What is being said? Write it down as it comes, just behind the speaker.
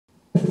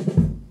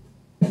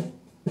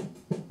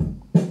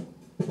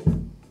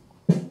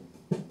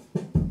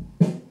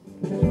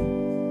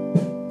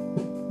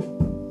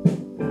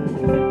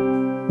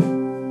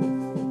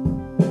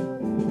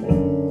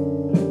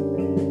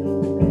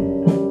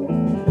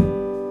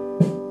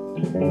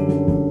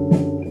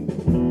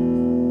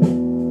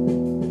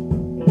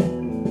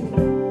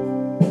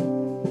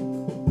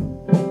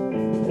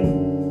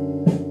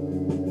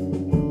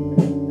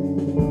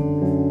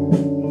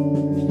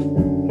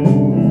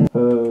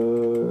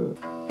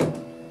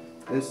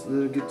this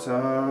little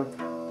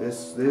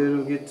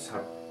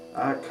guitar,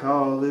 I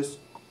call this,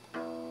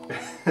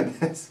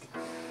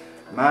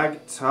 my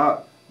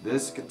guitar,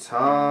 this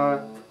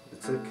guitar,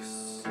 it's a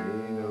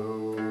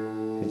casino.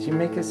 Did you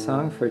make a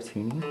song for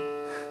tuning?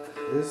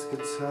 This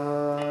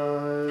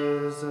guitar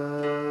is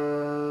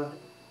a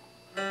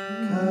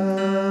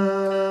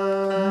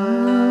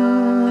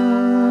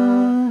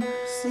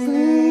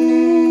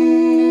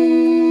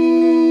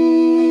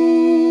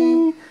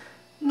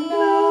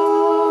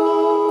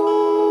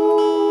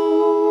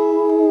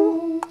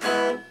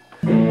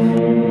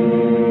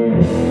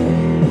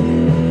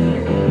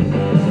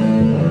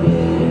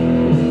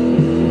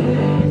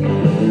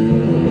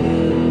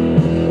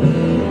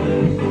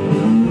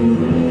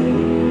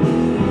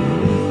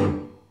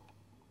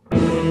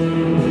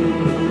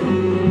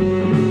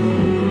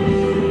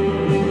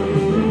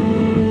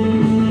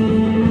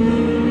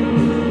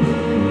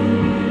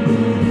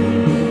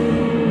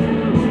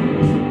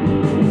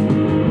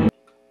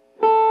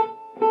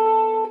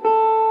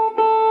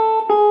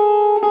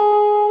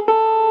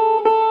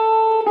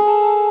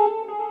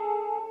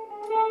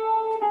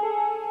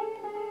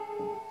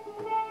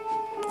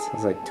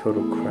Sounds like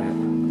total crap.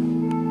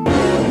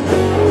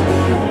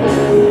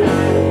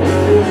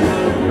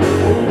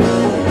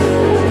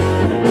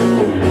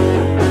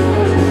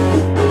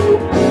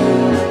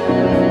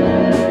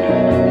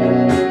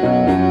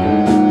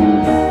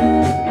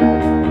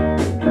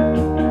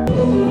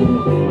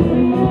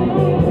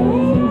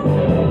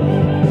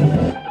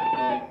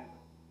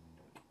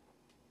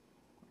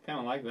 Kind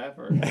of like that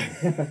version.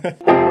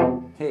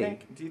 Hey,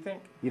 do you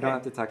think? You don't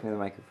have to talk into the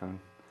microphone.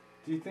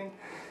 Do you think?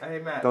 Hey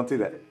Matt. Don't do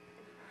that.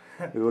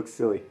 It looks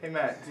silly. Hey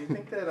Matt, do you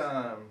think that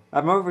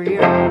I'm over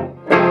here.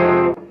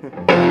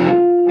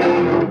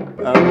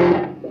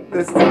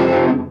 This.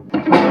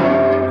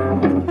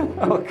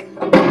 Oh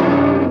God.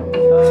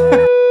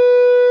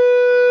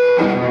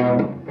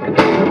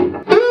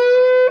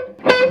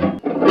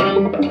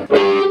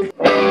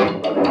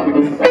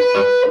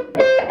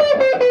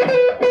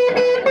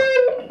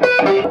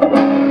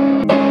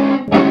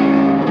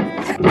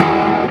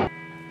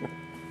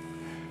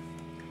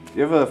 Do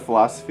you have a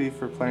philosophy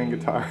for playing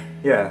guitar?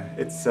 Yeah,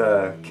 it's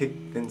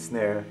kick then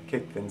snare,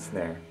 kick then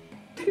snare.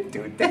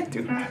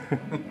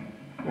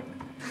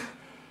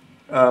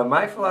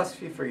 My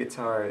philosophy for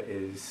guitar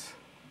is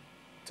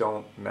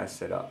don't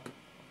mess it up.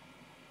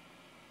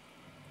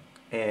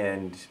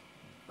 And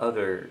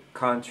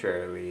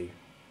contrarily,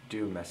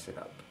 do mess it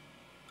up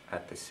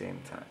at the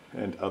same time.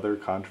 And other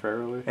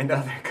contrarily? And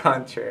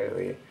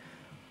contrarily.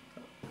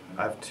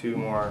 I have 2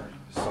 more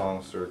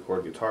songs to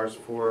record guitars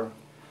for.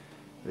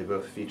 They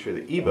both feature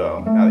the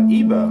EBow. Now the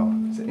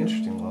EBow is an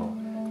interesting little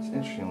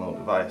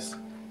device.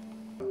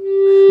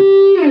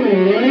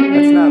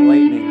 That's not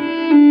lightning.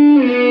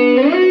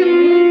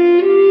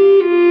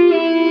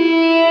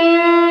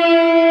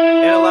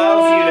 It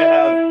allows you to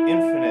have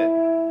infinite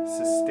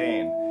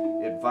sustain.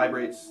 It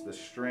vibrates the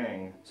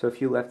string. So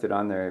if you left it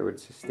on there, it would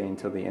sustain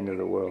till the end of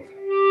the world.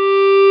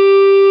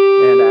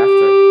 And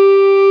after.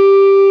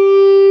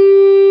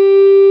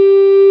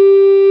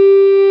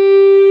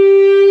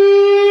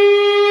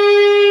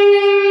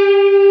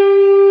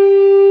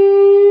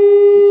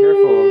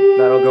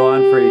 That'll go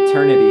on for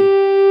eternity.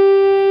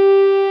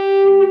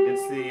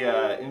 It's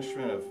the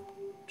instrument of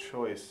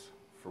choice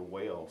for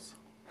whales.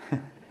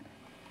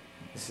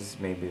 This is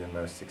maybe the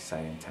most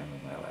exciting time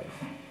of my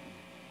life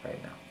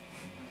right now.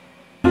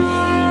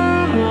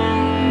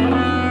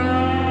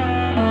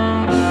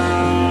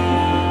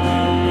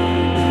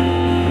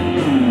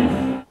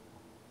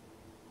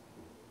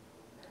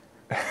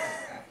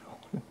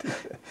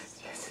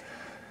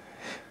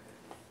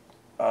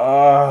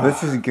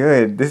 This is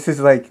good. This is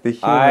like the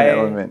human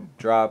element.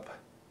 Drop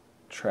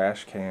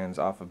trash cans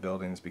off of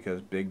buildings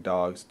because big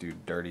dogs do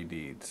dirty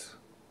deeds.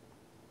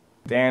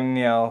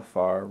 Danielle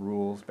Farr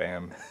rules,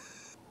 bam.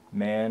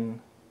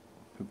 Man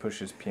who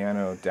pushes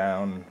piano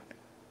down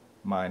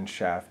mine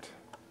shaft.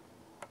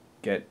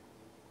 Get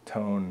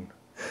tone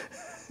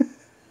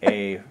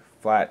A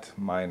flat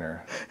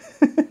minor.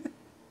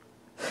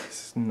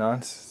 It's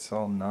nonsense. It's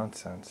all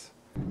nonsense.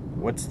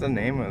 What's the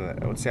name of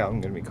it? What's the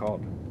album gonna be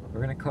called?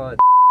 We're gonna call it.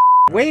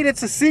 Wait,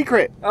 it's a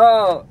secret!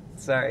 Oh,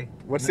 sorry.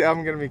 What's the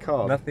album gonna be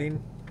called?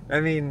 Nothing. I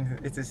mean,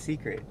 it's a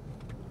secret.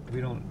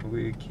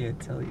 We can't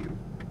tell you.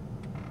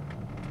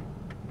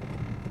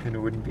 Then it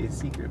wouldn't be a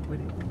secret,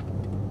 would it?